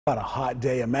About a hot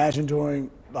day. Imagine during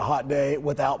the hot day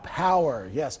without power.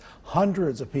 Yes,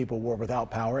 hundreds of people were without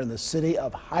power in the city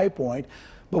of High Point.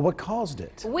 But what caused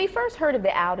it? We first heard of the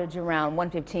outage around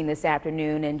 1:15 this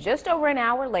afternoon, and just over an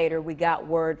hour later, we got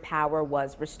word power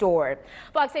was restored.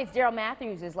 Fox 8's Daryl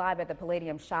Matthews is live at the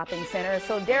Palladium Shopping Center.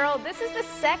 So, Daryl, this is the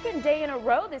second day in a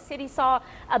row the city saw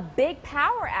a big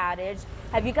power outage.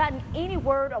 Have you gotten any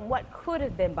word on what could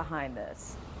have been behind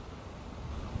this?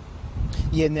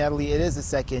 Yeah, Natalie, it is the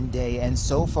second day, and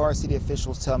so far city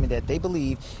officials tell me that they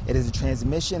believe it is a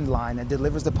transmission line that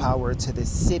delivers the power to the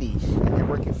city, and they're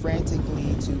working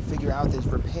frantically to figure out these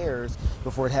repairs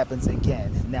before it happens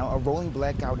again. Now, a rolling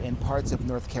blackout in parts of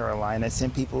North Carolina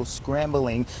sent people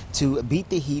scrambling to beat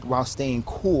the heat while staying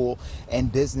cool,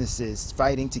 and businesses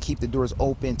fighting to keep the doors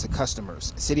open to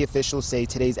customers. City officials say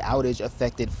today's outage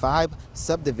affected 5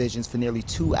 subdivisions for nearly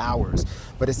 2 hours,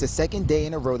 but it's the second day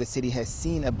in a row the city has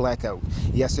seen a blackout.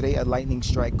 Yesterday, a lightning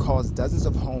strike caused dozens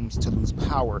of homes to lose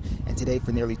power, and today,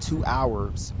 for nearly 2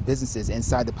 hours, businesses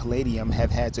inside the Palladium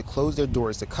have had to close their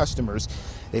doors to customers.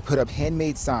 They put up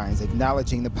handmade signs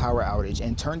acknowledging the power outage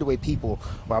and turned away people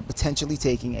while potentially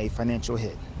taking a financial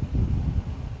hit.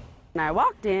 And I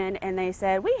walked in and they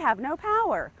said, "We have no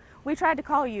power. We tried to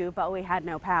call you, but we had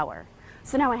no power.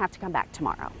 So now I have to come back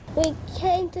tomorrow." We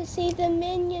came to see the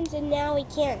Minions and now we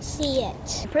can't see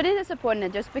it. Pretty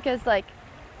disappointed, just because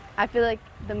I feel like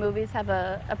the movies have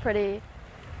a pretty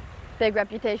big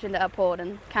reputation to uphold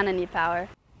and kind of need power.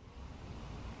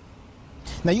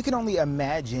 Now, you can only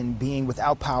imagine being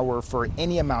without power for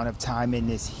any amount of time in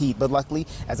this heat, but luckily,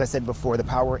 as I said before, the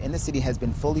power in the city has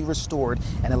been fully restored,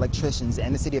 and electricians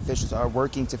and the city officials are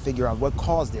working to figure out what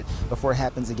caused it before it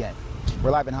happens again.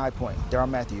 We're live in High Point. Daryl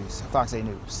Matthews, Fox 8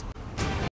 News.